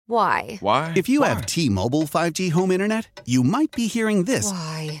Why? Why? If you have T-Mobile 5G home internet, you might be hearing this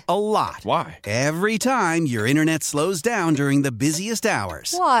Why? a lot. Why? Every time your internet slows down during the busiest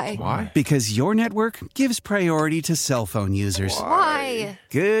hours. Why? Why? Because your network gives priority to cell phone users. Why?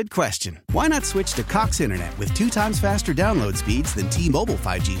 Good question. Why not switch to Cox Internet with 2 times faster download speeds than T-Mobile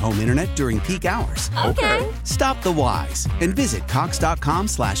 5G home internet during peak hours? Okay. Stop the whys and visit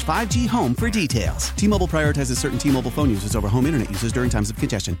cox.com/5G home for details. T-Mobile prioritizes certain T-Mobile phone users over home internet users during times of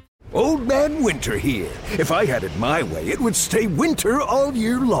congestion. Old Man Winter here. If I had it my way, it would stay winter all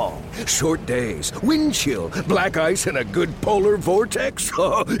year long. Short days, wind chill, black ice, and a good polar vortex.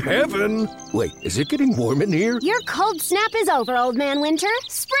 Oh, heaven. Wait, is it getting warm in here? Your cold snap is over, Old Man Winter.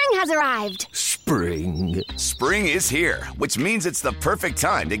 Spring has arrived. Spring. Spring is here, which means it's the perfect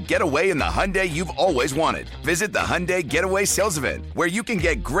time to get away in the Hyundai you've always wanted. Visit the Hyundai Getaway Sales Event, where you can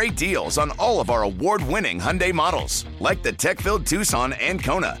get great deals on all of our award-winning Hyundai models, like the tech-filled Tucson and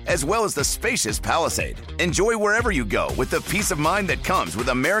Kona, as well as the spacious Palisade. Enjoy wherever you go with the peace of mind that comes with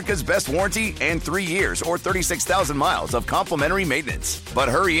America's best warranty and 3 years or 36,000 miles of complimentary maintenance. But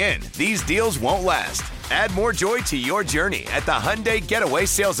hurry in, these deals won't last. Add more joy to your journey at the Hyundai Getaway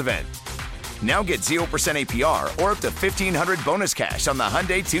Sales Event. Now get 0% APR or up to $1,500 bonus cash on the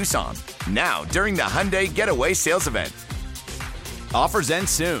Hyundai Tucson. Now, during the Hyundai Getaway Sales Event. Offers end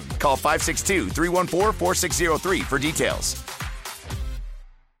soon. Call 562-314-4603 for details.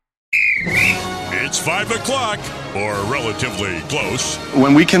 It's 5 o'clock, or relatively close.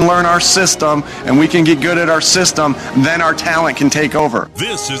 When we can learn our system and we can get good at our system, then our talent can take over.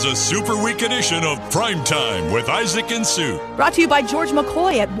 This is a Super Week edition of Primetime with Isaac and Sue. Brought to you by George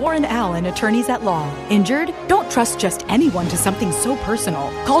McCoy at Warren Allen, attorneys at law. Injured? Don't trust just anyone to something so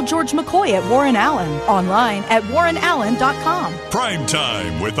personal. Call George McCoy at Warren Allen. Online at warrenallen.com.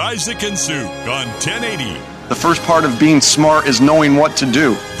 Primetime with Isaac and Sue on 1080. The first part of being smart is knowing what to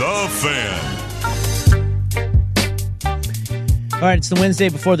do. The Fan. All right, it's the Wednesday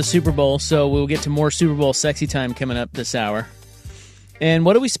before the Super Bowl, so we'll get to more Super Bowl sexy time coming up this hour. And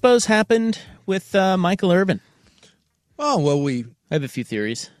what do we suppose happened with Michael Irvin? Oh, well, I have a few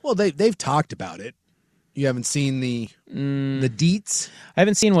theories. Well, they've talked about it. You haven't seen the deets? I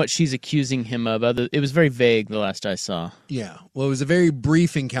haven't seen what she's accusing him of. It was very vague the last I saw. Yeah. Well, it was a very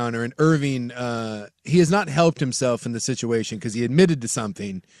brief encounter, and Irving, he has not helped himself in the situation because he admitted to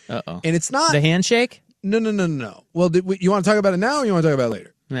something. Uh-oh. And it's not... The handshake? No. Well, you want to talk about it now or you want to talk about it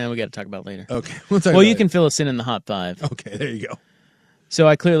later? Man, we got to talk about it later. Okay. Well, you can fill us in the Hot 5. Okay, there you go. So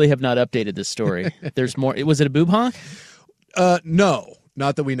I clearly have not updated this story. There's more. Was it a boob honk? No,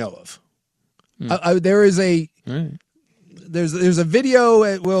 not that we know of. There is a... Right. There's a video.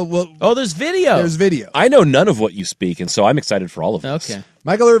 There's video. There's video. I know none of what you speak, and so I'm excited for all of this. Okay.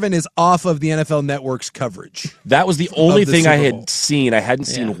 Michael Irvin is off of the NFL Network's coverage. That was the only thing I Super Bowl. had seen. I hadn't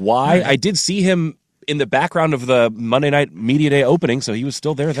seen why. I did see him in the background of the Monday Night Media Day opening, so he was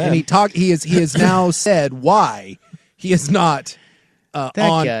still there then. And he has now said why he is not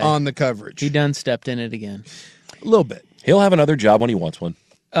on the coverage. He done stepped in it again. A little bit. He'll have another job when he wants one.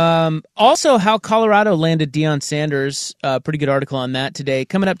 Also, how Colorado landed Deion Sanders. Pretty good article on that today.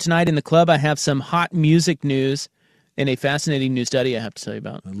 Coming up tonight in the club, I have some hot music news and a fascinating new study I have to tell you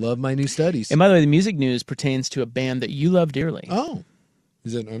about. I love my new studies. And by the way, the music news pertains to a band that you love dearly. Oh.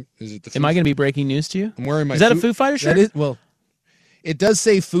 Is it the Am I going to be breaking news to you? I'm wearing my... Is that a Foo Fighters shirt? That is, well, it does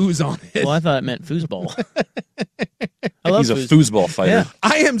say Foos on it. Well, I thought it meant foosball. I love He's a foosball fighter. Yeah.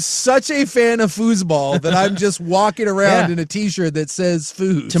 I am such a fan of foosball that I'm just walking around in a T-shirt that says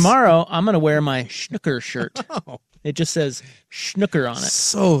Foos. Tomorrow, I'm going to wear my Schnooker shirt. Oh. It just says Schnooker on it.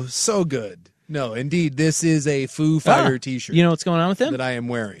 So good. No, indeed, this is a Foo Fighter T-shirt. You know what's going on with them? That I am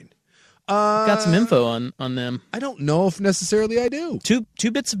wearing. Got some info on them. I don't know if necessarily I do. Two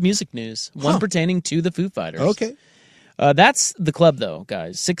bits of music news. One pertaining to the Foo Fighters. Okay. That's the club, though,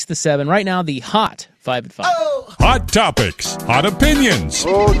 guys. 6 to 7. Right now, the hot 5 at 5. Oh. Hot topics, hot opinions.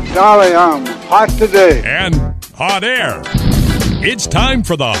 Oh, golly, I'm hot today. And hot air. It's time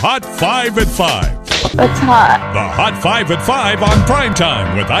for the Hot 5 at 5. What's hot? The Hot 5 at 5 on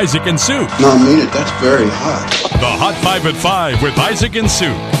Primetime with Isaac and Sue. No, I mean it. That's very hot. The Hot 5 at 5 with Isaac and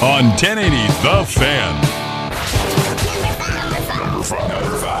Sue on 1080 The Fan.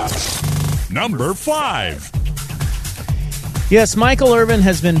 Number 5. Yes, Michael Irvin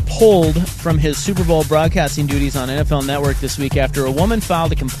has been pulled from his Super Bowl broadcasting duties on NFL Network this week after a woman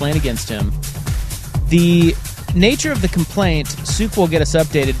filed a complaint against him. The nature of the complaint, Suk will get us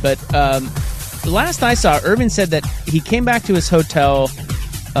updated, but the last I saw, Irvin said that he came back to his hotel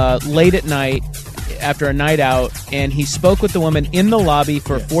late at night after a night out, and he spoke with the woman in the lobby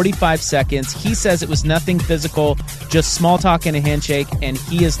for 45 seconds. He says it was nothing physical. Just small talk and a handshake, and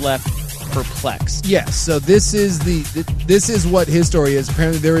he is left perplexed. Yes, so this is what his story is.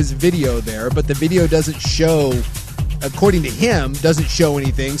 Apparently there is video there, but the video doesn't show, according to him, doesn't show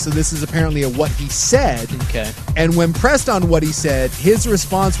anything. So this is apparently what he said. Okay. And when pressed on what he said, his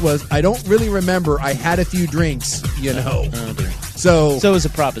response was, I don't really remember. I had a few drinks, you know. Oh, dear. So it was a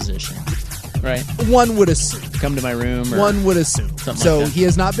proposition, right? One would assume. Come to my room. Or one would assume. So like he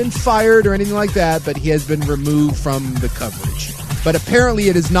has not been fired or anything like that, but he has been removed from the coverage. But apparently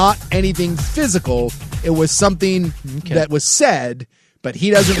it is not anything physical. It was something that was said, but he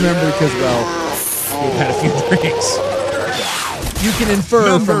doesn't remember because, well, he had a few drinks. You can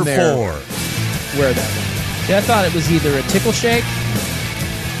infer from there where that went. See, I thought it was either a tickle shake,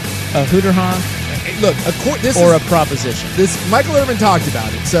 a hooter honk, look, or a proposition. This Michael Irvin talked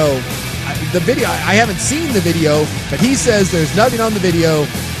about it. So the video, I haven't seen the video, but he says there's nothing on the video.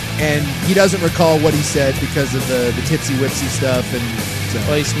 And he doesn't recall what he said because of the tipsy whipsy stuff. And so.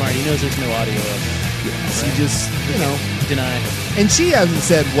 Well, he's smart. He knows there's no audio of it. Yes, right. He just, deny. And she hasn't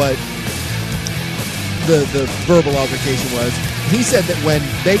said what the verbal altercation was. He said that when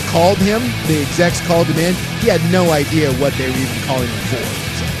they called him, the execs called him in, he had no idea what they were even calling him for.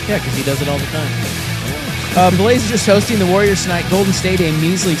 So. Yeah, because he does it all the time. Blazers hosting the Warriors tonight. Golden State a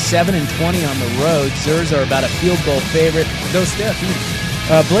measly 7-20 on the road. Zers are about a field goal favorite. No Steph either.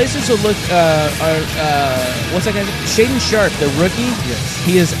 Blazers will look, what's that guy's name? Shaden Sharp, the rookie. Yes.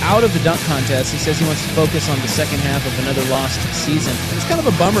 He is out of the dunk contest. He says he wants to focus on the second half of another lost season. It's kind of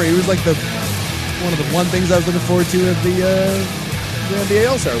a bummer. He was like one of the things I was looking forward to at the NBA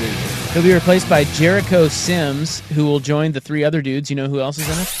All-Star Week. He'll be replaced by Jericho Sims, who will join the three other dudes. You know who else is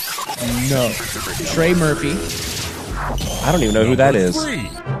in it? No. Trey Murphy. I don't even know who that is.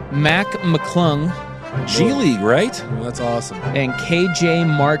 Mac McClung. G League, right? Oh, that's awesome. And KJ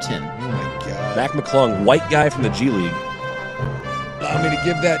Martin. Oh my God. Mac McClung, white guy from the G League. I'm going to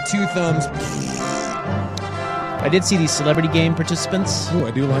give that 2 thumbs. I did see these celebrity game participants. Oh,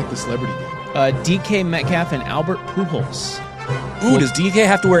 I do like the celebrity game. DK Metcalf and Albert Pujols. Ooh, does DK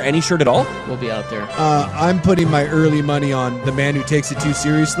have to wear any shirt at all? We'll be out there. I'm putting my early money on the man who takes it too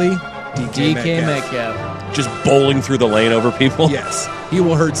seriously, DK Metcalf. Just bowling through the lane over people? Yes. He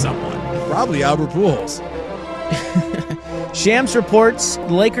will hurt someone. Probably Albert Pujols. Shams reports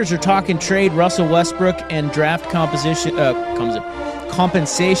the Lakers are talking trade Russell Westbrook and draft compensation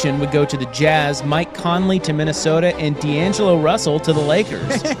would go to the Jazz, Mike Conley to Minnesota, and D'Angelo Russell to the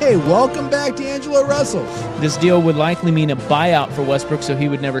Lakers. Hey, welcome back, D'Angelo Russell. This deal would likely mean a buyout for Westbrook, so he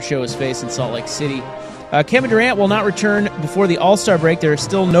would never show his face in Salt Lake City. Kevin Durant will not return before the All-Star break. There is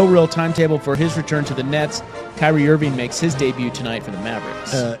still no real timetable for his return to the Nets. Kyrie Irving makes his debut tonight for the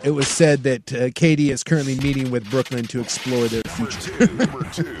Mavericks. It was said that KD is currently meeting with Brooklyn to explore their future. I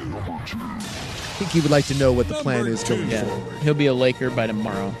think he would like to know what the plan is going forward. He'll be a Laker by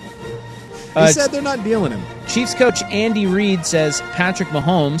tomorrow. He said they're not dealing him. Chiefs coach Andy Reid says Patrick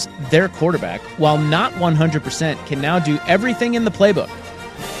Mahomes, their quarterback, while not 100%, can now do everything in the playbook.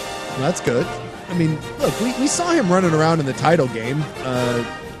 Well, that's good. I mean, look, we saw him running around in the title game a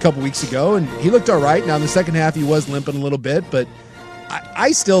couple weeks ago, and he looked all right. Now, in the second half, he was limping a little bit, but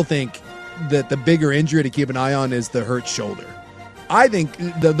I still think that the bigger injury to keep an eye on is the hurt shoulder. I think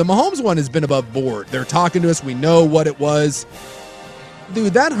the Mahomes one has been above board. They're talking to us. We know what it was.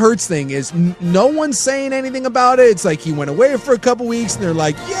 Dude, that Hurts thing is no one's saying anything about it. It's like he went away for a couple weeks, and they're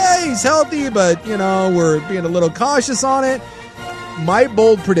like, yeah, he's healthy, but, we're being a little cautious on it. My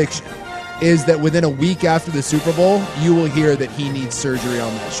bold prediction is that within a week after the Super Bowl, you will hear that he needs surgery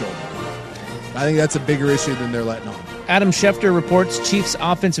on that shoulder. I think that's a bigger issue than they're letting on. Adam Schefter reports Chiefs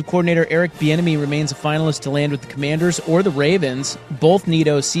offensive coordinator Eric Bieniemy remains a finalist to land with the Commanders or the Ravens. Both need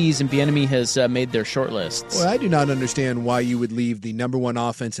OCs, and Bieniemy has made their shortlists. Well, I do not understand why you would leave the number one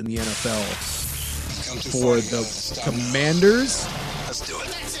offense in the NFL for the Commanders. Let's do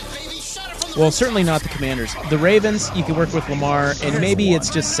it. Well, certainly not the Commanders. The Ravens, you can work with Lamar, and maybe it's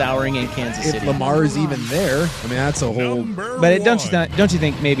just souring in Kansas City. If Lamar is even there, I mean, that's a whole... But don't you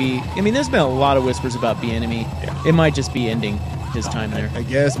think maybe... I mean, there's been a lot of whispers about Bieniemy. Yeah. It might just be ending his time there. I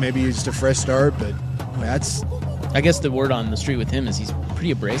guess maybe it's just a fresh start, but that's... I guess the word on the street with him is he's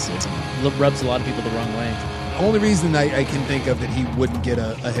pretty abrasive. He rubs a lot of people the wrong way. Only reason I can think of that he wouldn't get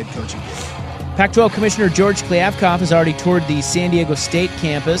a head coaching gig. Pac-12 Commissioner George Kliavkoff has already toured the San Diego State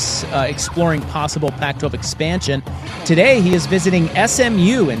campus, exploring possible Pac-12 expansion. Today, he is visiting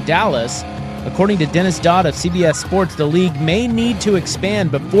SMU in Dallas. According to Dennis Dodd of CBS Sports, the league may need to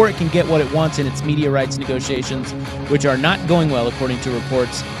expand before it can get what it wants in its media rights negotiations, which are not going well, according to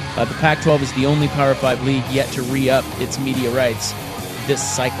reports. The Pac-12 is the only Power 5 league yet to re-up its media rights. this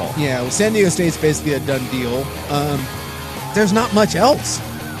cycle. Yeah, well, San Diego State's basically a done deal. There's not much else.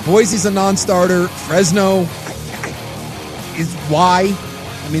 Boise's a non-starter. Fresno is why.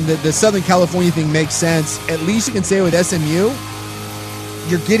 I mean, the Southern California thing makes sense. At least you can say with SMU,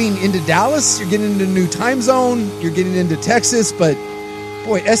 you're getting into Dallas, you're getting into a new time zone, you're getting into Texas, but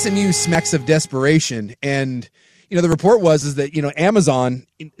boy, SMU smacks of desperation. And the report was that Amazon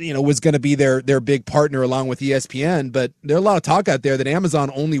was going to be their big partner along with ESPN, but there's a lot of talk out there that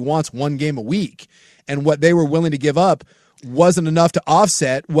Amazon only wants one game a week, and what they were willing to give up wasn't enough to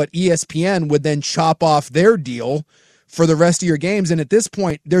offset what ESPN would then chop off their deal for the rest of your games. And at this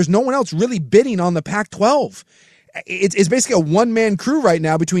point, there's no one else really bidding on the Pac-12. It's basically a one-man crew right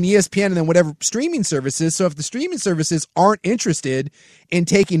now between ESPN and then whatever streaming services. So if the streaming services aren't interested in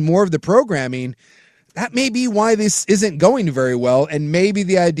taking more of the programming, that may be why this isn't going very well. And maybe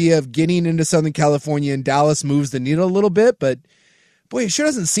the idea of getting into Southern California and Dallas moves the needle a little bit. But boy, it sure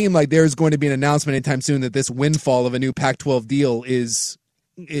doesn't seem like there's going to be an announcement anytime soon that this windfall of a new Pac-12 deal is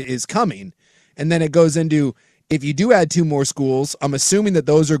coming. And then it goes into, if you do add 2 more schools, I'm assuming that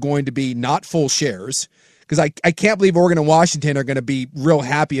those are going to be not full shares, because I can't believe Oregon and Washington are going to be real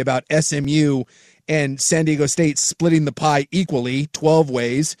happy about SMU and San Diego State splitting the pie equally, 12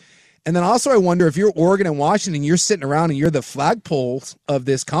 ways. And then also I wonder, if you're Oregon and Washington, you're sitting around and you're the flagpoles of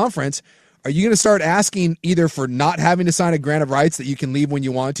this conference, are you going to start asking either for not having to sign a grant of rights that you can leave when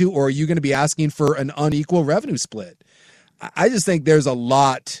you want to, or are you going to be asking for an unequal revenue split? I just think there's a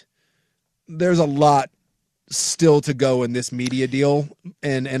lot still to go in this media deal,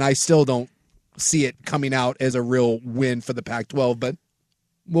 and I still don't see it coming out as a real win for the Pac-12, but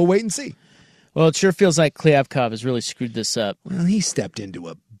we'll wait and see. Well, it sure feels like Klyavkov has really screwed this up. Well, he stepped into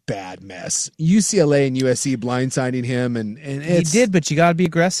a bad mess. UCLA and USC blindsiding him, and he did, but you got to be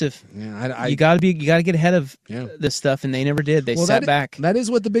aggressive. Yeah, you got to get ahead of this stuff, and they never did. They sat back. That is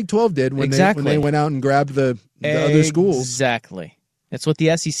what the Big 12 did when they went out and grabbed the other schools. Exactly. That's what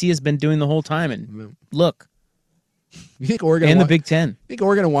the SEC has been doing the whole time. And look. You think Oregon and the Big Ten? I think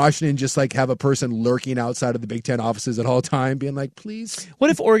Oregon and Washington just have a person lurking outside of the Big Ten offices at all time, being like, "Please." What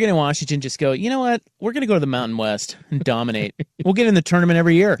if Oregon and Washington just go, you know what? We're going to go to the Mountain West and dominate. We'll get in the tournament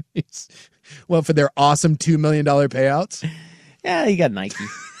every year. Well, for their awesome $2 million payouts. Yeah, you got Nike.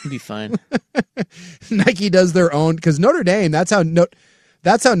 You'll be fine. Nike does their own, because Notre Dame. That's how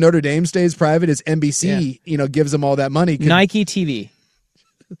Notre Dame stays private. Is NBC? Gives them all that money. Nike TV.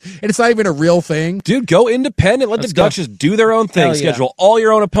 And it's not even a real thing. Dude, go independent. Let the Ducks just do their own thing. Schedule all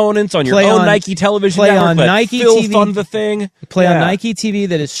your own opponents on your own Nike television network. On Nike TV. Fund the thing. Play on Nike TV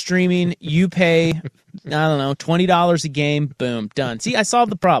that is streaming. You pay, I don't know, $20 a game. Boom, done. See, I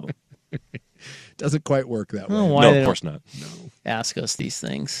solved the problem. Doesn't quite work that way. No, of course not. No. Ask us these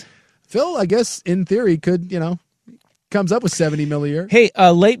things. Phil, I guess, in theory, could, comes up with $70 million a year. Hey,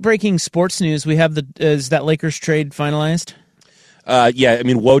 late breaking sports news. We have is that Lakers trade finalized? Yeah, I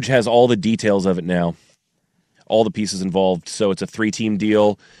mean, Woj has all the details of it now, all the pieces involved. So it's a 3-team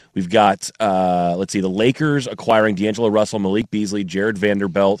deal. We've got, the Lakers acquiring D'Angelo Russell, Malik Beasley, Jared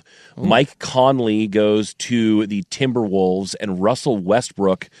Vanderbilt. Ooh. Mike Conley goes to the Timberwolves, and Russell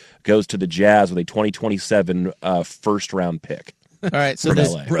Westbrook goes to the Jazz with a 2027 first-round pick. All right, so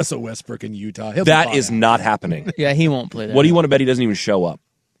this Russell Westbrook in Utah. That is not happening. Yeah, he won't play that. What do you want to bet he doesn't even show up?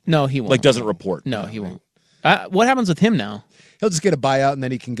 No, he won't. Doesn't report. No, he won't. What happens with him now? He'll just get a buyout, and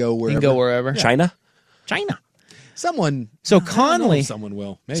then he can go wherever. He can go wherever. Yeah. China. Someone. So Conley. Someone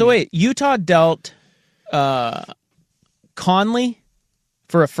will. Maybe. So wait, Utah dealt Conley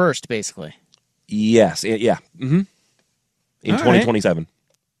for a first, basically. Yes. Yeah. Mm-hmm. In 2027.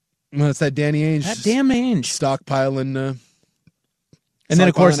 Well, it's that Danny Ainge. That damn Ainge. Stockpiling. And then,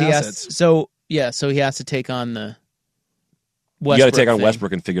 of course, he has. So he has to take on the Westbrook. You got to take on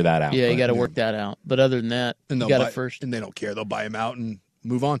Westbrook and figure that out. Yeah, you got to work that out. But other than that, you got it first. And they don't care. They'll buy him out and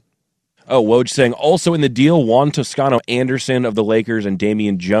move on. Oh, Woj saying, also in the deal, Juan Toscano Anderson of the Lakers and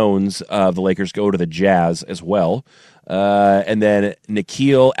Damian Jones of the Lakers go to the Jazz as well. And then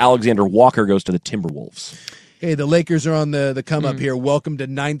Nickeil Alexander-Walker goes to the Timberwolves. Hey, the Lakers are on the come up here. Welcome to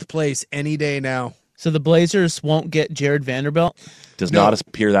 9th place any day now. So the Blazers won't get Jared Vanderbilt? Does not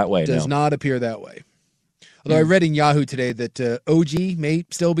appear that way. Does not appear that way. Although I read in Yahoo today that OG may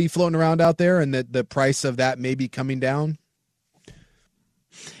still be floating around out there and that the price of that may be coming down.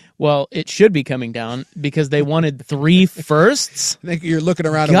 Well, it should be coming down because they wanted 3 firsts. I think you're looking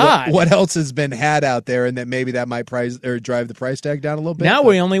around at what else has been had out there, and that maybe that might drive the price tag down a little bit. Now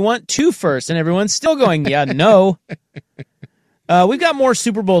we only want 2 firsts, and everyone's still going, yeah, no. We've got more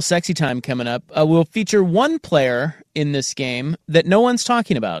Super Bowl sexy time coming up. We'll feature one player in this game that no one's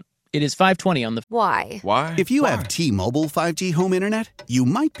talking about, It is 5:20 on the... Why? If you have T-Mobile 5G home internet, you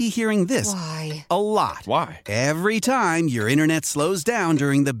might be hearing this Why? a lot. Every time your internet slows down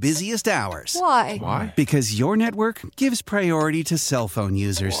during the busiest hours. Why? Because your network gives priority to cell phone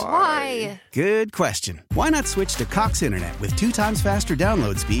users. Why? Good question. Why not switch to Cox Internet with 2 times faster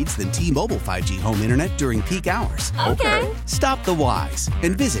download speeds than T-Mobile 5G home internet during peak hours? Okay. Stop the whys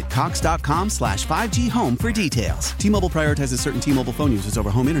and visit cox.com/5G home for details. T-Mobile prioritizes certain T-Mobile phone users over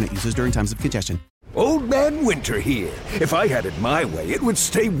home internet users during times of congestion. Old Man Winter here. If I had it my way, it would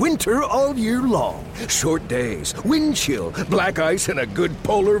stay winter all year long. Short days, wind chill, black ice, and a good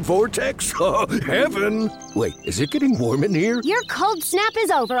polar vortex. Oh, heaven. Wait, is it getting warm in here? Your cold snap is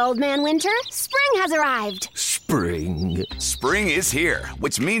over, Old Man Winter. Spring has arrived. Spring. Spring is here,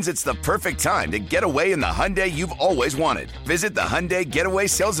 which means it's the perfect time to get away in the Hyundai you've always wanted. Visit the Hyundai Getaway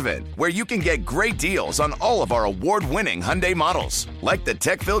Sales Event, where you can get great deals on all of our award-winning Hyundai models, like the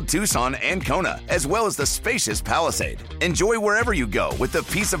tech-filled Tucson and Kona, as well as the spacious Palisade. Enjoy wherever you go with the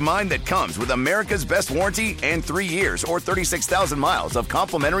peace of mind that comes with America's best warranty and 3 years or 36,000 miles of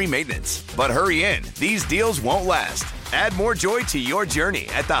complimentary maintenance. But hurry in, these deals won't last. Add more joy to your journey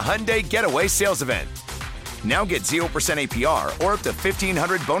at the Hyundai Getaway Sales Event. Now get 0% APR or up to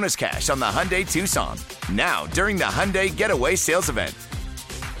 $1,500 bonus cash on the Hyundai Tucson. Now, during the Hyundai Getaway Sales Event.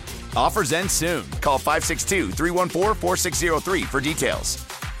 Offers end soon. Call 562-314-4603 for details.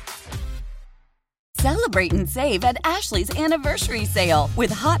 Celebrate and save at Ashley's Anniversary Sale.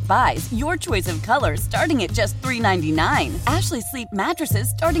 With Hot Buys, your choice of colors starting at just $3.99. Ashley Sleep mattresses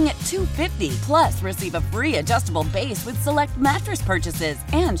starting at $2.50. Plus, receive a free adjustable base with select mattress purchases.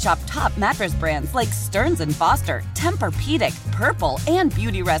 And shop top mattress brands like Stearns & Foster, Tempur-Pedic, Purple, and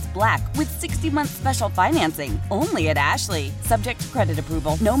Beautyrest Black with 60-month special financing. Only at Ashley. Subject to credit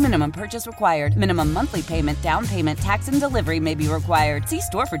approval. No minimum purchase required. Minimum monthly payment, down payment, tax, and delivery may be required. See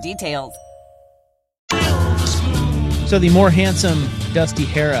store for details. So the more handsome Dusty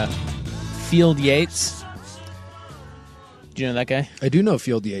Hera, Field Yates. Do you know that guy? I do know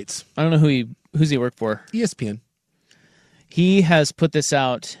Field Yates. I don't know who's he work for. ESPN. He has put this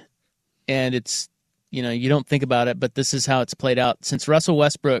out, and it's, you don't think about it, but this is how it's played out. Since Russell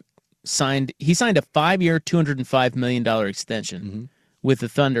Westbrook signed a 5-year, $205 million extension with the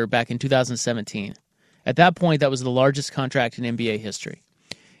Thunder back in 2017. At that point, that was the largest contract in NBA history.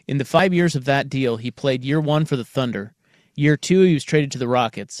 In the 5 years of that deal, he played year 1 for the Thunder. Year 2, he was traded to the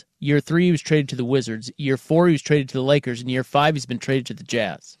Rockets. Year 3, he was traded to the Wizards. Year 4, he was traded to the Lakers. And year 5, he's been traded to the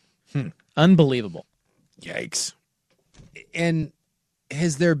Jazz. Unbelievable. Yikes. And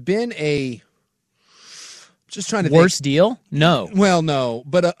has there been just trying to worse think, deal? No. Well, no,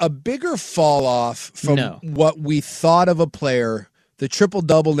 but a bigger fall off from what we thought of a player, the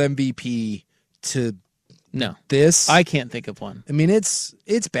triple-double MVP, to this? I can't think of one. I mean, it's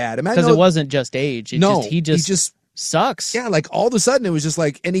bad. Because it wasn't just age. He just sucks. Yeah, like all of a sudden it was just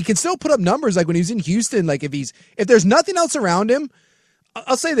like, and he can still put up numbers like when he was in Houston. Like if there's nothing else around him,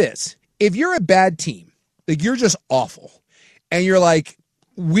 I'll say this: if you're a bad team, like you're just awful, and you're like,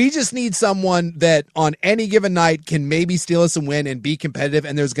 we just need someone that on any given night can maybe steal us a win and be competitive,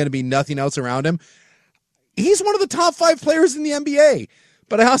 and there's going to be nothing else around him. He's one of the top 5 players in the NBA,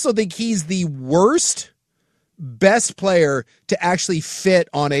 but I also think he's the best player to actually fit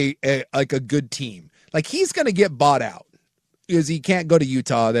on a good team. Like he's going to get bought out because he can't go to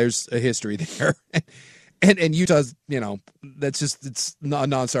Utah. There's a history there. and Utah's, it's a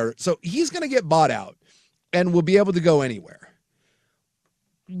non-starter. So he's going to get bought out and will be able to go anywhere.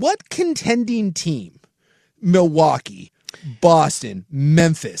 What contending team, Milwaukee, Boston,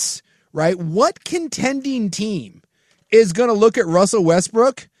 Memphis, right? What contending team is going to look at Russell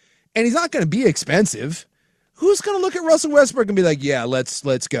Westbrook, and he's not going to be expensive. Who's going to look at Russell Westbrook and be like, yeah,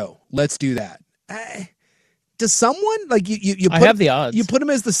 let's go. Let's do that. Does someone like you put, I have the odds. You put him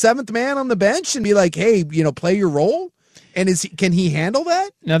as the 7th man on the bench and be like, hey, play your role? And can he handle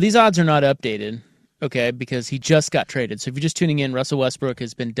that? Now, these odds are not updated, okay, because he just got traded. So if you're just tuning in, Russell Westbrook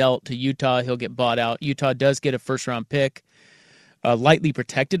has been dealt to Utah. He'll get bought out. Utah does get a first-round pick, a lightly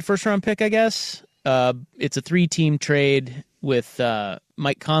protected first-round pick, I guess. It's a 3-team trade with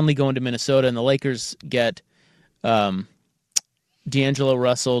Mike Conley going to Minnesota, and the Lakers get D'Angelo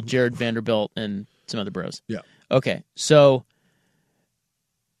Russell, Jared Vanderbilt, and some other bros. Yeah. Okay, so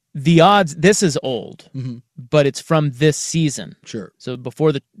the odds, this is old, but it's from this season. Sure. So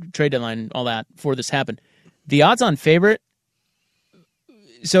before the trade deadline, all that, before this happened. The odds-on favorite,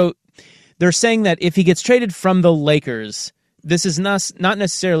 so they're saying that if he gets traded from the Lakers, this is not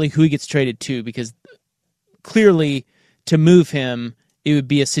necessarily who he gets traded to, because clearly to move him, it would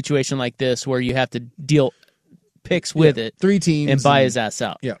be a situation like this where you have to deal picks with it. 3 teams. And buy his ass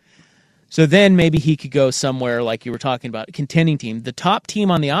out. Yeah. So then maybe he could go somewhere like you were talking about, a contending team. The top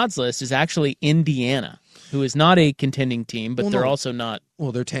team on the odds list is actually Indiana, who is not a contending team, but they're also not.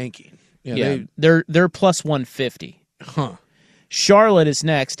 Well, they're tanking. They're plus 150. Huh. Charlotte is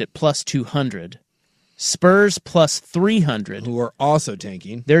next at plus 200. Spurs plus 300. Who are also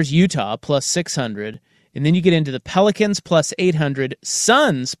tanking. There's Utah plus 600. And then you get into the Pelicans plus 800,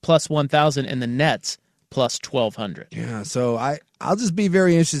 Suns plus 1,000, and the Nets plus 1,200. Yeah, so I'll just be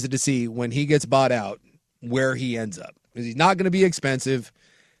very interested to see when he gets bought out where he ends up. Because he's not going to be expensive.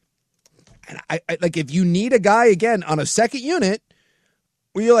 And I like, if you need a guy, again, on a second unit,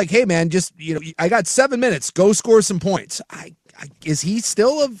 where you're like, hey, man, just, I got 7 minutes. Go score some points. Is he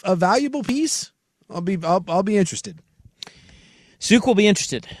still a valuable piece? I'll be interested. Suk will be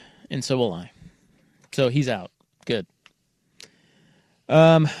interested, and so will I. So he's out. Good.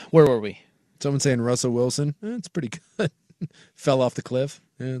 Where were we? Someone saying Russell Wilson. It's pretty good. Fell off the cliff.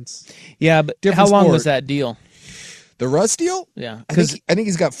 Yeah, but how long was that deal? The Russ deal? Yeah. I think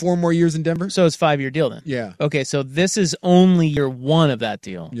he's got 4 more years in Denver. So it's a 5-year deal then? Yeah. Okay, so this is only year 1 of that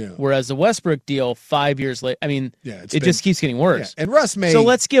deal. Yeah. Whereas the Westbrook deal, 5 years later, it just keeps getting worse. Yeah. And Russ may... So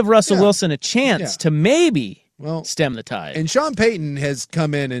let's give Russell Wilson a chance to maybe stem the tide. And Sean Payton has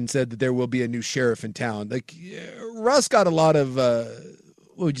come in and said that there will be a new sheriff in town. Like, Russ got a lot of,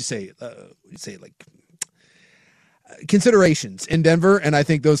 what would you say? Considerations in Denver, and I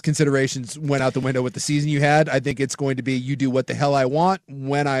think those considerations went out the window with the season you had. I think it's going to be you do what the hell I want,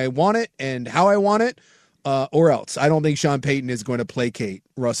 when I want it, and how I want it, or else. I don't think Sean Payton is going to placate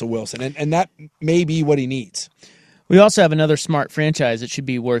Russell Wilson, and that may be what he needs. We also have another smart franchise that should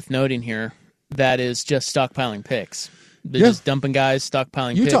be worth noting here that is just stockpiling picks. They're just dumping guys,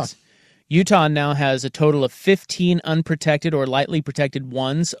 stockpiling picks. Utah now has a total of 15 unprotected or lightly protected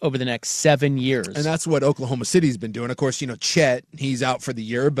ones over the next 7 years. And that's what Oklahoma City's been doing. Of course, Chet, he's out for the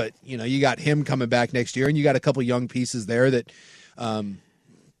year, but, you got him coming back next year, and you got a couple young pieces there that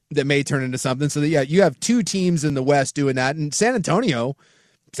may turn into something. So, you have 2 teams in the West doing that. And San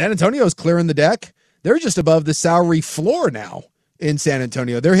Antonio's clearing the deck. They're just above the salary floor now in San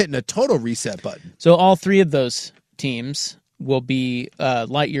Antonio. They're hitting a total reset button. So all 3 of those teams will be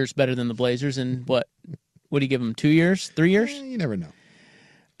light years better than the Blazers in what do you give them, 2 years, 3 years? You never know.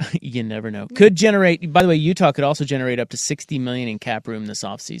 You never know. Could generate, by the way, Utah could also generate up to $60 million in cap room this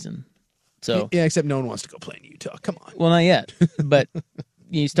offseason. So except no one wants to go play in Utah. Come on. Well, not yet. But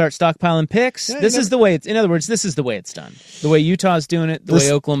you start stockpiling picks. This is the way it's, in other words, this is the way it's done. The way Utah's doing it, the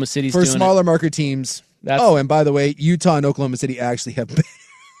way Oklahoma City's doing it. For smaller market teams. And by the way, Utah and Oklahoma City actually have better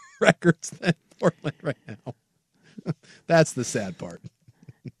records than Portland right now. That's the sad part.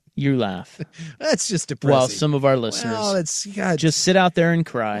 You laugh. That's just depressing. Well, some of our listeners just sit out there and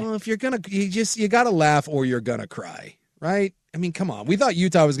cry. Well, if you're gonna, you got to laugh or you're gonna cry, right? I mean, come on. We thought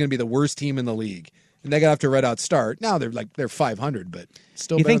Utah was gonna be the worst team in the league, and they got off to a red out start. Now they're 500, but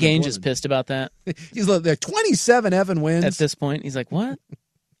still. You think Ainge is pissed about that? They're 27 effing wins at this point. He's like, what?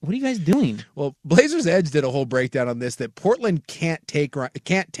 What are you guys doing? Well, Blazers Edge did a whole breakdown on this that Portland can't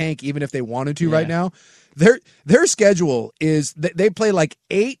tank even if they wanted to right now. Their schedule is they play like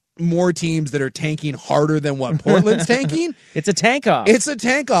 8 more teams that are tanking harder than what Portland's tanking. It's a tank off.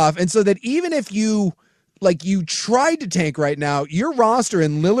 And so that even if you tried to tank right now, your roster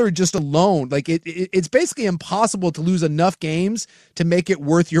and Lillard just alone, it's basically impossible to lose enough games to make it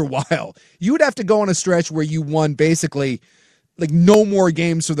worth your while. You would have to go on a stretch where you won basically no more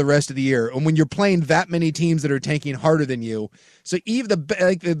games for the rest of the year. And when you're playing that many teams that are tanking harder than you, so even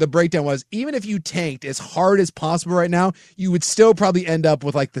the breakdown was, even if you tanked as hard as possible right now, you would still probably end up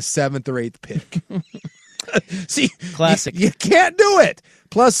with the 7th or 8th pick. See, classic. You can't do it.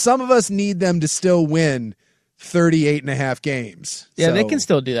 Plus, some of us need them to still win 38.5 games. Yeah, they can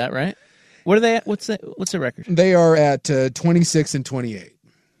still do that, right? What are they at? What's the record? They are at 26 and 28.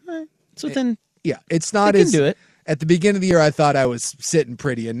 It's within. It's not they as. Can do it. At the beginning of the year, I thought I was sitting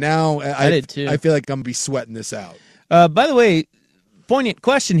pretty, and now I did too. I feel like I'm going to be sweating this out. By the way, poignant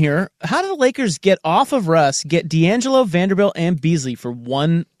question here. How do the Lakers get off of Russ, get D'Angelo, Vanderbilt, and Beasley for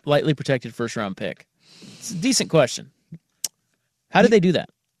 1 lightly protected first-round pick? It's a decent question. How did they do that?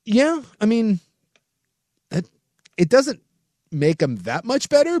 Yeah, I mean, it doesn't make them that much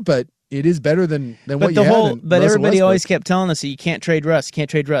better, but it is better than what you had. But everybody always kept telling us that you can't trade Russ. You can't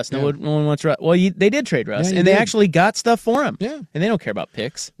trade Russ. No one wants Russ. Well, they did trade Russ, and they actually got stuff for him. Yeah, and they don't care about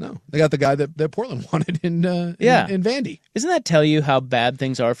picks. No, they got the guy that Portland wanted in Vandy. Doesn't that tell you how bad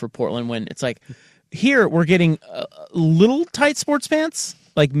things are for Portland when it's like, here we're getting little tight sports pants,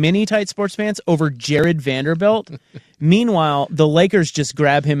 like mini tight sports pants over Jared Vanderbilt. Meanwhile, the Lakers just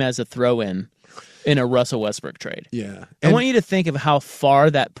grab him as a throw-in. in a Russell Westbrook trade. Yeah. I want you to think of how far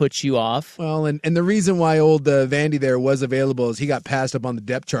that puts you off. Well, and the reason why old Vandy there was available is he got passed up on the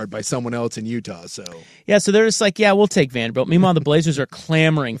depth chart by someone else in Utah. So yeah, so they're just like, yeah, we'll take Vanderbilt. Meanwhile, the Blazers are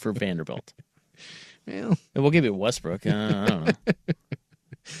clamoring for Vanderbilt. Well, and we'll give you Westbrook. I don't know.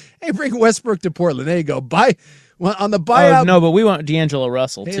 Hey, bring Westbrook to Portland. There you go. Well, on the buyout. Oh, no, but we want D'Angelo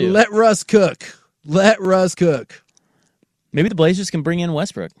Russell, hey, too. Let Russ cook. Let Russ cook. Maybe the Blazers can bring in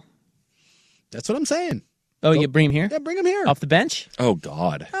Westbrook. That's what I'm saying. Oh, you bring him here? Yeah, bring him here. Off the bench? Oh,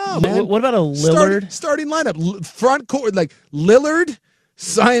 God. Oh, man. What about a Lillard? Starting lineup. Front court, like Lillard,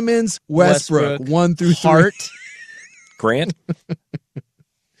 Simons, Westbrook 1 through 3. Hart. Grant?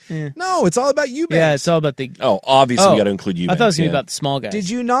 No, it's all about Eubanks. Yeah, it's all about the... Oh, obviously you got to include Eubanks. I thought it was going to be about the small guys. Did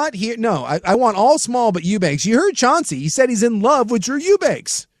you not hear? No, I want all small but Eubanks. You heard Chauncey. He said he's in love with Drew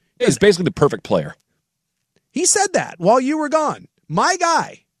Eubanks. He's basically the perfect player. He said that while you were gone. My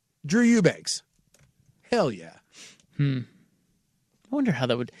guy, Drew Eubanks. Hell yeah. I wonder how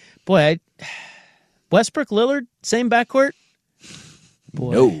that would... Boy, Westbrook, Lillard, same backcourt?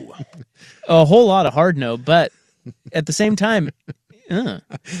 Boy. No. A whole lot of hard no, but at the same time...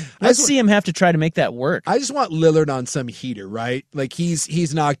 Let's see him have to try to make that work. I just want Lillard on some heater, right? Like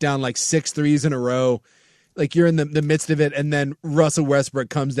he's knocked down like 6 threes in a row. Like you're in the midst of it, and then Russell Westbrook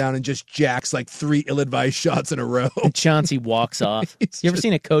comes down and just jacks like 3 ill-advised shots in a row. And Chauncey walks off. You ever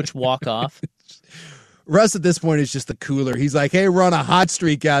seen a coach walk off? Russ at this point is just the cooler. He's like, hey, we're on a hot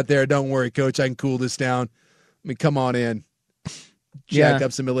streak out there. Don't worry, coach. I can cool this down. I mean, come on in. Jack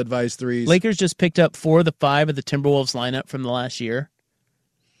up some ill-advised threes. Lakers just picked up 4 of the 5 of the Timberwolves lineup from the last year.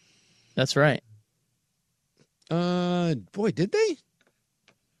 That's right. Boy, did they?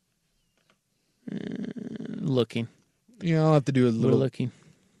 Looking. Yeah, I'll have to do a little. We're looking.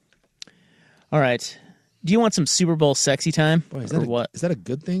 All right. Do you want some Super Bowl sexy time? Boy, is or that what? Is that a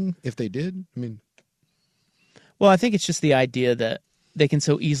good thing if they did? I mean, well, I think it's just the idea that they can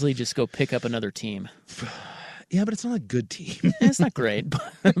so easily just go pick up another team. Yeah, but it's not a good team. It's not great,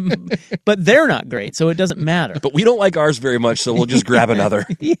 but they're not great, so it doesn't matter. But we don't like ours very much, so we'll just grab another.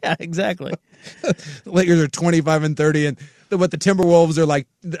 Yeah, exactly. The Lakers are 25-30, and what the Timberwolves are like,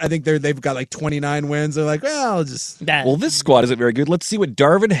 I think they've got like 29 wins. They're like, well, I'll just. Well, this squad isn't very good. Let's see what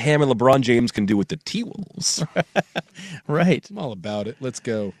Darvin Ham and LeBron James can do with the T-Wolves. Right. I'm all about it. Let's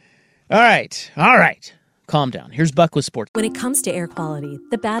go. All right. Calm down. Here's Buck with sports. When it comes to air quality,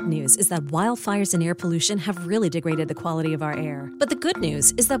 the bad news is that wildfires and air pollution have really degraded the quality of our air. But the good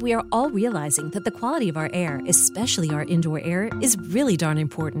news is that we are all realizing that the quality of our air, especially our indoor air, is really darn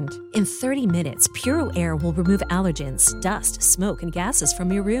important. In 30 minutes, Puro Air will remove allergens, dust, smoke, and gases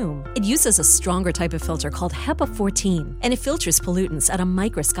from your room. It uses a stronger type of filter called HEPA 14, and it filters pollutants at a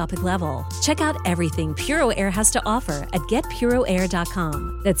microscopic level. Check out everything Puro Air has to offer at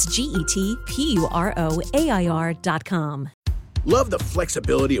getpuroair.com. That's GETPUROAIR.com. Love the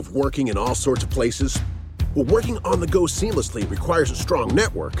flexibility of working in all sorts of places? Well, working on the go seamlessly requires a strong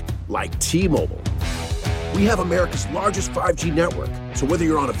network like T-Mobile. We have America's largest 5G network, so whether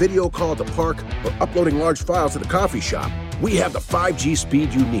you're on a video call at the park or uploading large files at a coffee shop, we have the 5G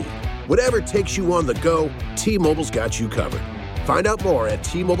speed you need. Whatever takes you on the go, T-Mobile's got you covered. Find out more at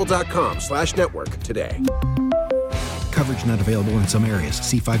T-Mobile.com/network today. Coverage not available in some areas.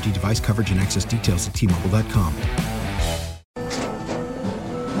 See 5G device coverage and access details at T-Mobile.com.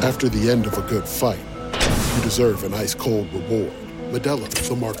 After the end of a good fight, you deserve an ice-cold reward. Modelo,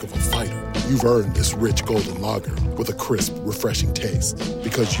 the mark of a fighter. You've earned this rich golden lager with a crisp, refreshing taste.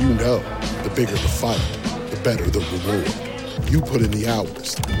 Because you know, the bigger the fight, the better the reward. You put in the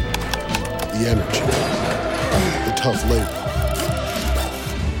hours, the energy, the tough labor.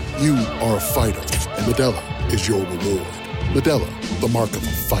 You are a fighter, and Modelo is your reward. Modelo, the mark of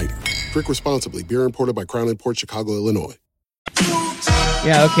a fighter. Drink responsibly. Beer imported by Crown Imports, Chicago, Illinois.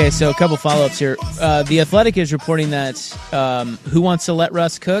 Yeah, okay, so a couple follow-ups here. The Athletic is reporting that who wants to let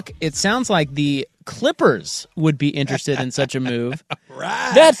Russ cook? It sounds like the Clippers would be interested in such a move.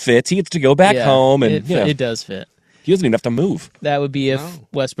 Right. That fits. He gets to go back home. And it does fit. He doesn't even have to move. That would be if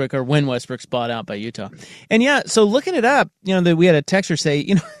Westbrook or when Westbrook's bought out by Utah. And yeah, so looking it up, we had a texter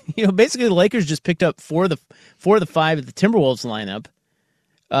say, basically the Lakers just picked up 4 of the 5 of the Timberwolves lineup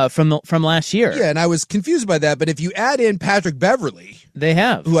from last year. Yeah, and I was confused by that, but if you add in Patrick Beverley, they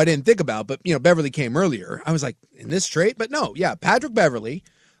have, who I didn't think about, but Beverley came earlier. I was like, in this trade? But no, yeah, Patrick Beverley,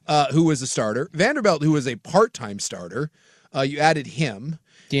 who was a starter, Vanderbilt, who was a part-time starter. You added him.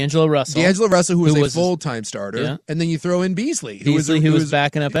 D'Angelo Russell, who was a full-time starter, and then you throw in Beasley, who was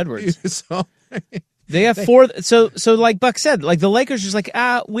backing up Edwards. So they have 4. So like Buck said, like the Lakers just like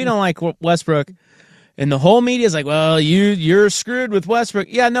we don't like Westbrook, And the whole media is like, well, you're screwed with Westbrook.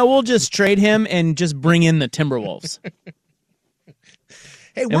 Yeah, no, we'll just trade him and just bring in the Timberwolves.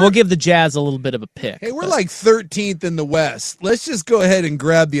 Hey, and we'll give the Jazz a little bit of a pick. Hey, we're like 13th in the West. Let's just go ahead and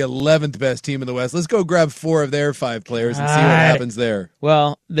grab the 11th best team in the West. Let's go grab 4 of their 5 players and see what happens there.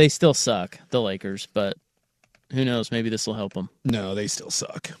 Well, they still suck, the Lakers, but who knows? Maybe this will help them. No, they still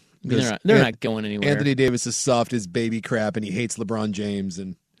suck. They're not going anywhere. Anthony Davis is soft as baby crap, and he hates LeBron James.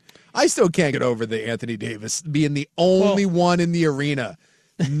 And I still can't get over the Anthony Davis being the only one in the arena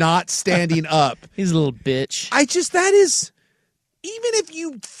not standing up. He's a little bitch. That is... Even if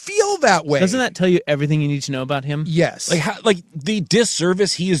you feel that way. Doesn't that tell you everything you need to know about him? Yes. Like the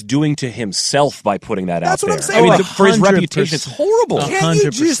disservice he is doing to himself by putting that out there. That's what I'm saying. For his reputation, it's horrible. Can't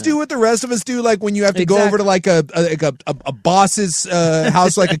you just do what the rest of us do? Like when you have to go over to like a boss's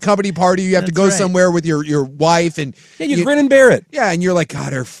house, like a company party, you have to go somewhere with your wife. And you grin and bear it. Yeah, and you're like,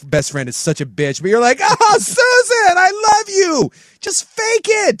 God, her best friend is such a bitch. But you're like, oh, Susan, I love you. Just fake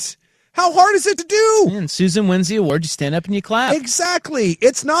it. How hard is it to do? And Susan wins the award. You stand up and you clap. Exactly.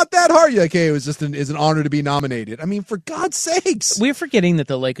 It's not that hard. You're like, hey, it was just an honor to be nominated. I mean, for God's sakes. We're forgetting that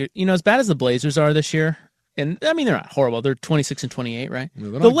the Lakers, as bad as the Blazers are this year, and I mean, they're not horrible. They're 26 and 28, right?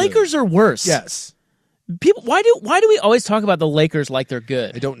 No, the Lakers are worse. Yes. People, why do we always talk about the Lakers like they're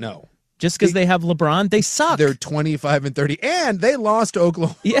good? I don't know. Just because they have LeBron, they suck. They're 25 and 30, and they lost to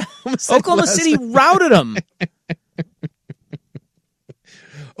Oklahoma. Yeah, Oklahoma City routed them.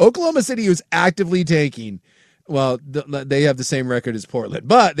 Oklahoma City was actively tanking. Well, they have the same record as Portland,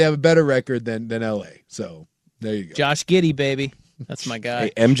 but they have a better record than L.A. So there you go. Josh Giddey, baby. That's my guy.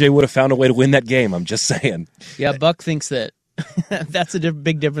 Hey, MJ would have found a way to win that game. I'm just saying. Yeah, Buck thinks that that's a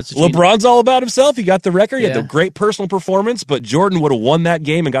big difference. Between LeBron's all about himself. He got the record. He had the great personal performance, but Jordan would have won that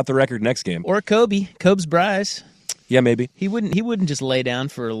game and got the record next game. Or Kobe's Bryce. Yeah, maybe. He wouldn't just lay down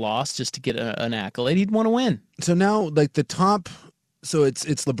for a loss just to get an accolade. He'd want to win. So now, like the top... So it's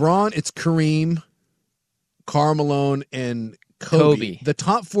LeBron, it's Kareem, Karl Malone, and Kobe. The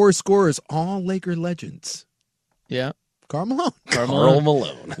top 4 scorers, all Laker legends. Yeah. Karl Malone. Karl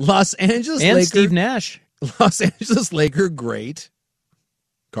Malone. Los Angeles and Laker. Steve Nash. Los Angeles Laker, great.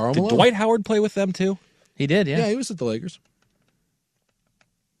 Karl Malone. Did Dwight Howard play with them too? He did, yeah. Yeah, he was with the Lakers.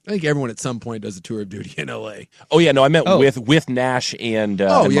 I think everyone at some point does a tour of duty in L.A. Oh, yeah, no, I meant with Nash and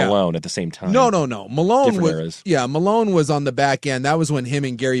Malone at the same time. No. Malone Malone was on the back end. That was when him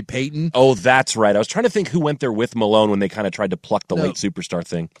and Gary Payton. Oh, that's right. I was trying to think who went there with Malone when they kind of tried to pluck the late superstar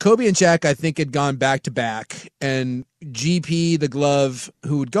thing. Kobe and Shaq, I think, had gone back to back. And GP, the glove,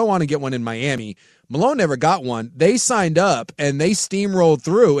 who would go on and get one in Miami, Malone never got one. They signed up, and they steamrolled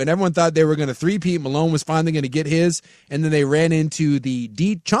through, and everyone thought they were going to three-peat. Malone was finally going to get his, and then they ran into the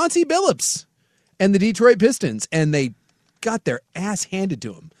Chauncey Billups and the Detroit Pistons, and they got their ass handed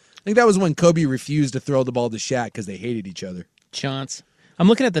to them. I think that was when Kobe refused to throw the ball to Shaq because they hated each other. Chance. I'm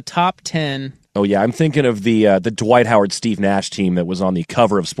looking at the top 10. Oh, yeah, I'm thinking of the Dwight Howard, Steve Nash team that was on the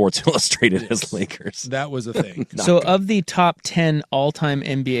cover of Sports Illustrated as Lakers. That was a thing. So of the top 10 all-time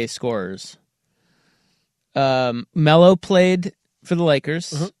NBA scorers... Melo played for the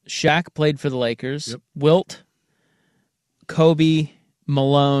Lakers. Shaq played for the Lakers. Yep. Wilt, Kobe,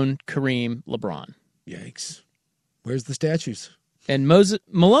 Malone, Kareem, LeBron. Yikes. Where's the statues? And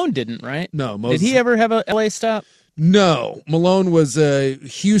Malone didn't, right? No. Did he ever have a LA stop? No. Malone was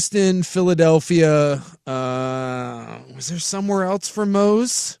Houston, Philadelphia. Was there somewhere else for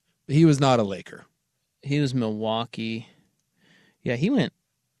Mose? He was not a Laker. He was Milwaukee. Yeah, he went.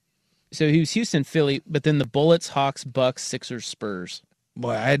 So he was Houston, Philly, but then the Bullets, Hawks, Bucks, Sixers, Spurs.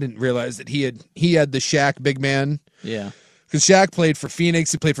 Boy, I didn't realize that he had the Shaq big man. Yeah. Because Shaq played for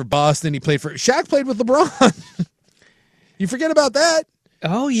Phoenix, he played for Boston, Shaq played with LeBron. You forget about that.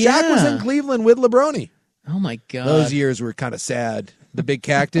 Oh, yeah. Shaq was in Cleveland with LeBron. Oh, my God. Those years were kind of sad. The big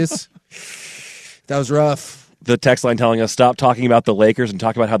cactus. That was rough. The text line telling us, stop talking about the Lakers and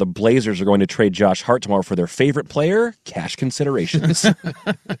talk about how the Blazers are going to trade Josh Hart tomorrow for their favorite player, cash considerations.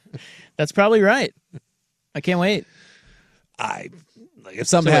 That's probably right. I can't wait. If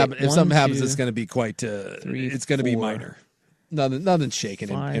something happens, it's going to be quite. It's going to be minor. Nothing's shaking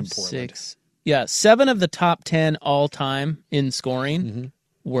in Portland. 6. Yeah, 7 of the top 10 all time in scoring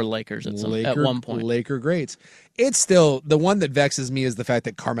were Lakers at one point. Laker greats. It's still the one that vexes me is the fact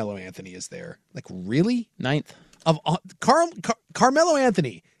that Carmelo Anthony is there. Like, really? 9th. Carmelo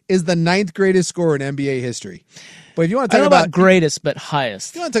Anthony is the 9th greatest scorer in NBA history. But if you want to talk about greatest, but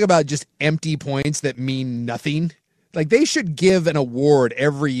highest. If you want to talk about just empty points that mean nothing, Like, they should give an award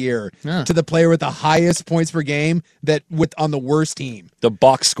every year to the player with the highest points per game on the worst team. The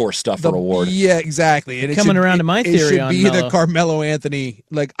box score stuffer award. Yeah, exactly. And Coming around to my theory it should on be Melo. the Carmelo Anthony.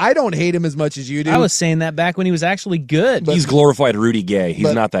 Like, I don't hate him as much as you do. I was saying that back when he was actually good. He's glorified Rudy Gay.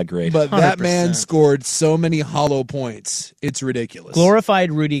 He's not that great. But 100%. that man scored so many hollow points. It's ridiculous.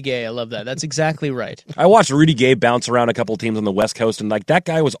 Glorified Rudy Gay. I love that. That's exactly right. I watched Rudy Gay bounce around a couple teams on the West Coast, and like that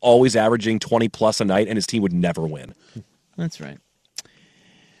guy was always averaging 20-plus a night, and his team would never win. That's right.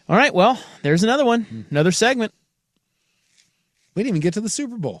 All right, well, there's another one. Another segment. We didn't even get to the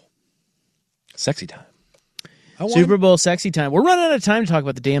Super Bowl. Sexy time. Super Bowl sexy time. We're running out of time to talk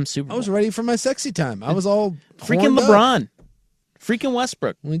about the damn Super Bowl. I was ready for my sexy time. I was all freaking horned up. LeBron. Freaking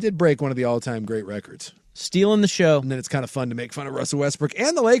Westbrook. We did break one of the all-time great records. Stealing the show. And then it's kind of fun to make fun of Russell Westbrook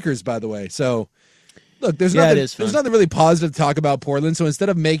and the Lakers, by the way. So, look, there's Yeah, it is fun. there's nothing really positive to talk about Portland. So instead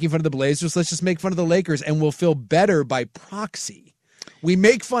of making fun of the Blazers, let's just make fun of the Lakers, and we'll feel better by proxy. We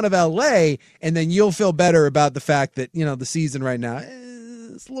make fun of LA, and then you'll feel better about the fact that, the season right now,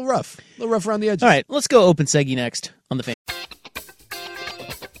 it's a little rough around the edges. All right, let's go open Seggy next on the Fan.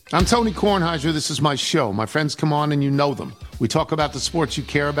 I'm Tony Kornheiser. This is my show. My friends come on and you know them. We talk about the sports you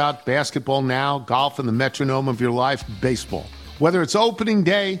care about, basketball now, golf, and the metronome of your life, baseball. Whether it's opening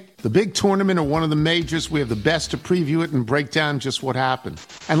day, the big tournament, or one of the majors, we have the best to preview it and break down just what happened.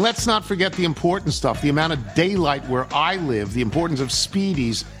 And let's not forget the important stuff, the amount of daylight where I live, the importance of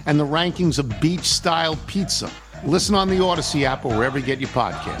speedies, and the rankings of beach-style pizza. Listen on the Odyssey app or wherever you get your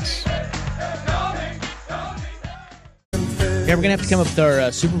podcasts. Yeah, we're going to have to come up with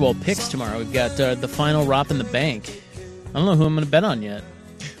our Super Bowl picks tomorrow. We've got the final Rop in the bank. I don't know who I'm going to bet on yet.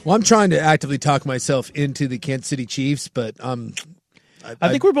 Well, I'm trying to actively talk myself into the Kansas City Chiefs, but I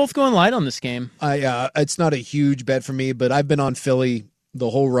think we're both going light on this game. It's not a huge bet for me, but I've been on Philly the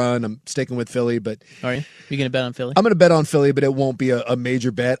whole run. I'm sticking with Philly, but are you? You're going to bet on Philly? I'm going to bet on Philly, but it won't be a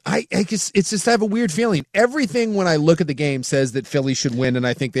major bet. I just have a weird feeling. Everything when I look at the game says that Philly should win, and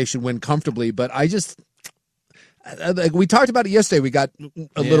I think they should win comfortably. But we talked about it yesterday. We got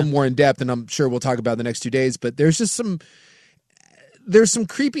a little more in depth, and I'm sure we'll talk about it the next 2 days. But there's just some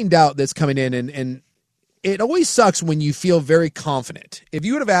creeping doubt that's coming in, and it always sucks when you feel very confident. If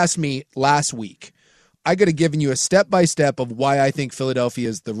you would have asked me last week, I could have given you a step-by-step of why I think Philadelphia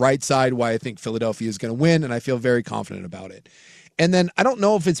is the right side, why I think Philadelphia is going to win, and I feel very confident about it. And then I don't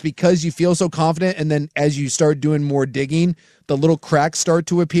know if it's because you feel so confident, and then as you start doing more digging, the little cracks start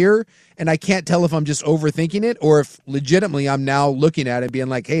to appear, and I can't tell if I'm just overthinking it or if legitimately I'm now looking at it being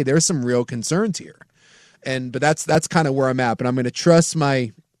like, hey, there's some real concerns here. But that's kind of where I'm at. But I'm going to trust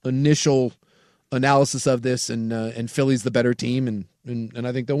my initial analysis of this, and Philly's the better team, and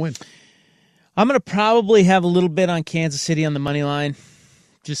I think they'll win. I'm going to probably have a little bit on Kansas City on the money line.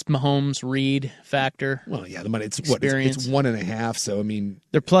 Just Mahomes, Reed factor. Well, yeah, the money, it's experience. It's 1.5, so I mean.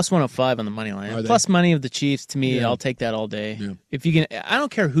 They're plus 105 on the money line. Plus money of the Chiefs, to me, I'll take that all day. Yeah. If you can, I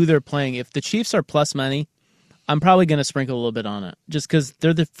don't care who they're playing. If the Chiefs are plus money, I'm probably going to sprinkle a little bit on it, just because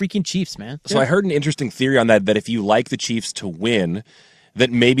they're the freaking Chiefs, man. So I heard an interesting theory on that if you like the Chiefs to win, that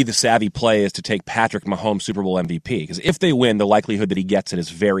maybe the savvy play is to take Patrick Mahomes Super Bowl MVP. Because if they win, the likelihood that he gets it is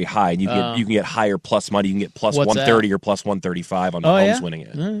very high. And you can get higher plus money. You can get plus 130 or plus 135 on Mahomes winning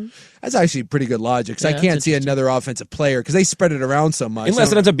it. That's actually pretty good logic, because I can't see another offensive player, because they spread it around so much.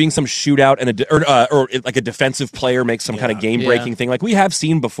 Unless it ends up being some shootout and or like a defensive player makes some kind of game-breaking thing. Like we have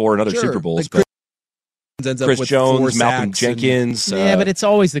seen before in other Super Bowls. Like but ends up Chris with Jones, Malcolm Jenkins. But it's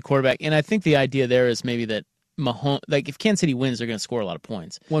always the quarterback. And I think the idea there is maybe that Mahomes, like if Kansas City wins, they're going to score a lot of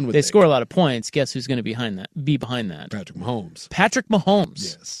points. They score a lot of points. Guess who's going to be behind that? Patrick Mahomes. Patrick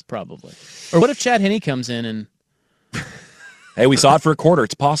Mahomes. Yes, probably. Or what if Chad Henne comes in and? Hey, we saw it for a quarter.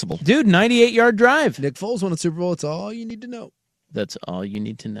 It's possible, dude. 98-yard drive. Nick Foles won a Super Bowl. It's all you need to know. That's all you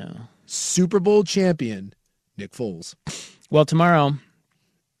need to know. Super Bowl champion Nick Foles. Well, tomorrow.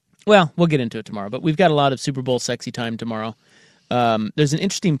 Well, we'll get into it tomorrow, but we've got a lot of Super Bowl sexy time tomorrow. There's an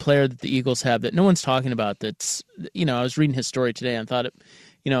interesting player that the Eagles have that no one's talking about. That's, I was reading his story today and thought,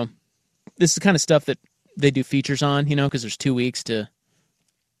 this is the kind of stuff that they do features on, because there's 2 weeks to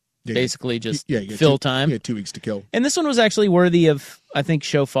basically just fill time. Yeah, 2 weeks to kill. And this one was actually worthy of, I think,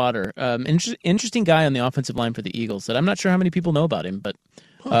 show fodder. Interesting guy on the offensive line for the Eagles that I'm not sure how many people know about him, but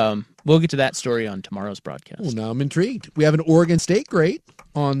we'll get to that story on tomorrow's broadcast. Well, now I'm intrigued. We have an Oregon State great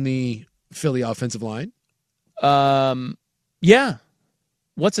on the Philly offensive line. Yeah.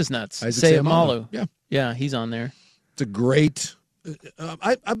 What's his nuts? Isaac Seumalo. Yeah. Yeah, he's on there. It's a great...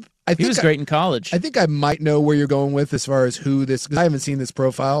 I think he was great in college. I think I might know where you're going with as far as who this... I haven't seen this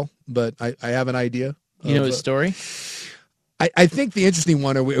profile, but I have an idea. You know his story? I think the interesting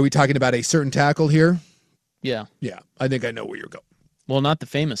one, are we talking about a certain tackle here? Yeah. Yeah, I think I know where you're going. Well, not the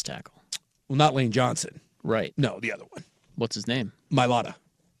famous tackle. Well, not Lane Johnson. Right. No, the other one. What's his name? Mailata.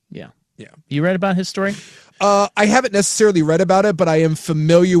 Yeah. Yeah. You read about his story? I haven't necessarily read about it, but I am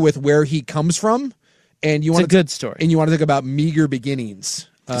familiar with where he comes from. And you want it's a good story. And you want to think about meager beginnings.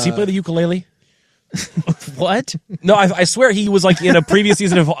 Does he play the ukulele? What? No, I swear he was like in a previous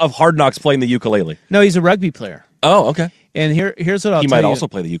season of Hard Knocks playing the ukulele. No, he's a rugby player. Oh, okay. And here's what I'll tell you. He might also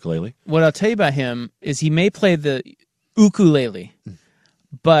play the ukulele. What I'll tell you about him is he may play the ukulele,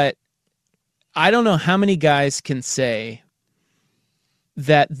 but I don't know how many guys can say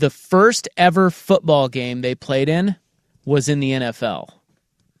that the first ever football game they played in was in the NFL.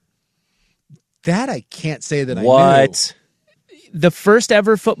 That I can't say that I knew. The first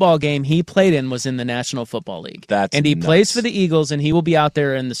ever football game he played in was in the National Football League. And he plays for the Eagles, and he will be out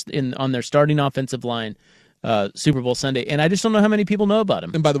there on their starting offensive line Super Bowl Sunday. And I just don't know how many people know about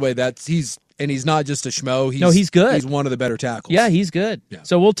him. And by the way, he's not just a schmo. He's good. He's one of the better tackles. Yeah, he's good. Yeah.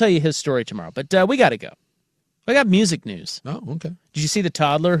 So we'll tell you his story tomorrow. But we got to go. I got music news. Oh, okay. Did you see the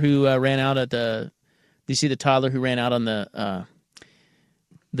toddler who ran out at the? Did you see the toddler who ran out on the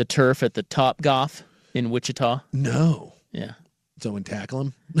turf at the Top Golf in Wichita? No. Yeah. Someone tackle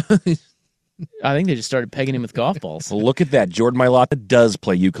him? I think they just started pegging him with golf balls. Well, look at that. Jordan Mailata does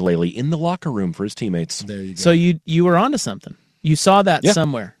play ukulele in the locker room for his teammates. There you go. So you were onto something. You saw that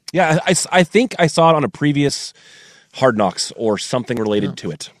somewhere. Yeah, I think I saw it on a previous Hard Knocks or something related to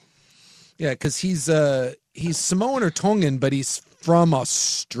it. Yeah, because he's Samoan or Tongan, but he's from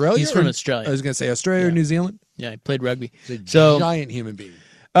Australia. He's from Australia. I was going to say Australia or New Zealand. Yeah, he played rugby. He's a giant human being.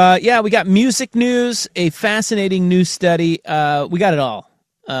 We got music news, a fascinating news study. We got it all.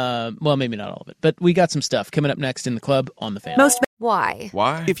 Well, maybe not all of it, but we got some stuff coming up next in the club on the Fan. Why?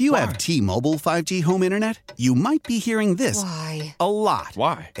 If you have T-Mobile 5G home internet, you might be hearing this a lot.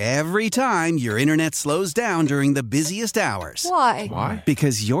 Why? Every time your internet slows down during the busiest hours. Why?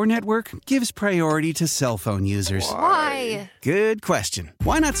 Because your network gives priority to cell phone users. Why? Good question.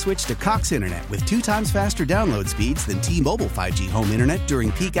 Why not switch to Cox Internet with 2 times faster download speeds than T-Mobile 5G home internet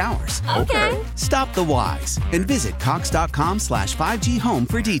during peak hours? Okay. Stop the whys and visit cox.com/5G home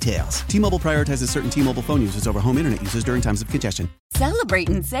for details. T-Mobile prioritizes certain T-Mobile phone users over home internet users during times of congestion. Celebrate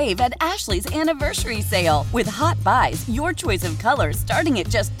and save at Ashley's Anniversary Sale. With Hot Buys, your choice of colors starting at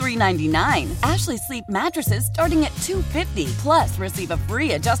just $3.99. Ashley Sleep mattresses starting at $2.50. Plus, receive a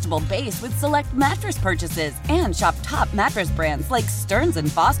free adjustable base with select mattress purchases. And shop top mattress brands like Stearns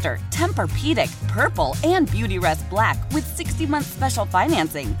 & Foster, Tempur-Pedic, Purple, and Beautyrest Black with 60-month special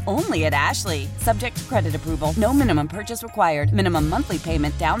financing. Only at Ashley. Subject to credit approval. No minimum purchase required. Minimum monthly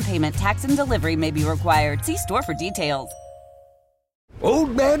payment, down payment, tax, and delivery may be required. See store for details.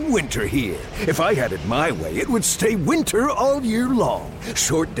 Old Man Winter here. If I had it my way, it would stay winter all year long.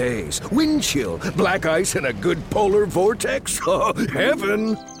 Short days, wind chill, black ice, and a good polar vortex. Oh,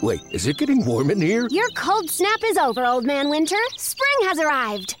 heaven. Wait, is it getting warm in here? Your cold snap is over, Old Man Winter. Spring has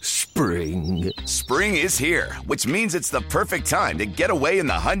arrived. Spring. Spring is here, which means it's the perfect time to get away in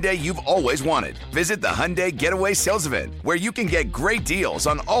the Hyundai you've always wanted. Visit the Hyundai Getaway Sales Event, where you can get great deals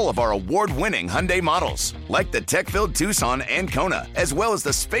on all of our award-winning Hyundai models, like the tech-filled Tucson and Kona, as well as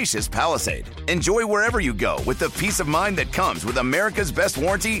the spacious Palisade. Enjoy wherever you go with the peace of mind that comes with America's best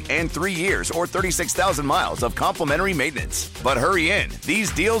warranty and 3 years or 36,000 miles of complimentary maintenance. But hurry in,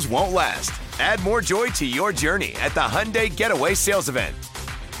 these deals won't last. Add more joy to your journey at the Hyundai Getaway Sales Event.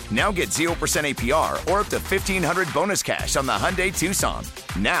 Now get 0% APR or up to $1,500 bonus cash on the Hyundai Tucson.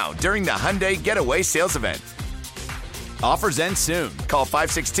 Now, during the Hyundai Getaway Sales Event. Offers end soon. Call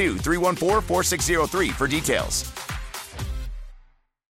 562-314-4603 for details.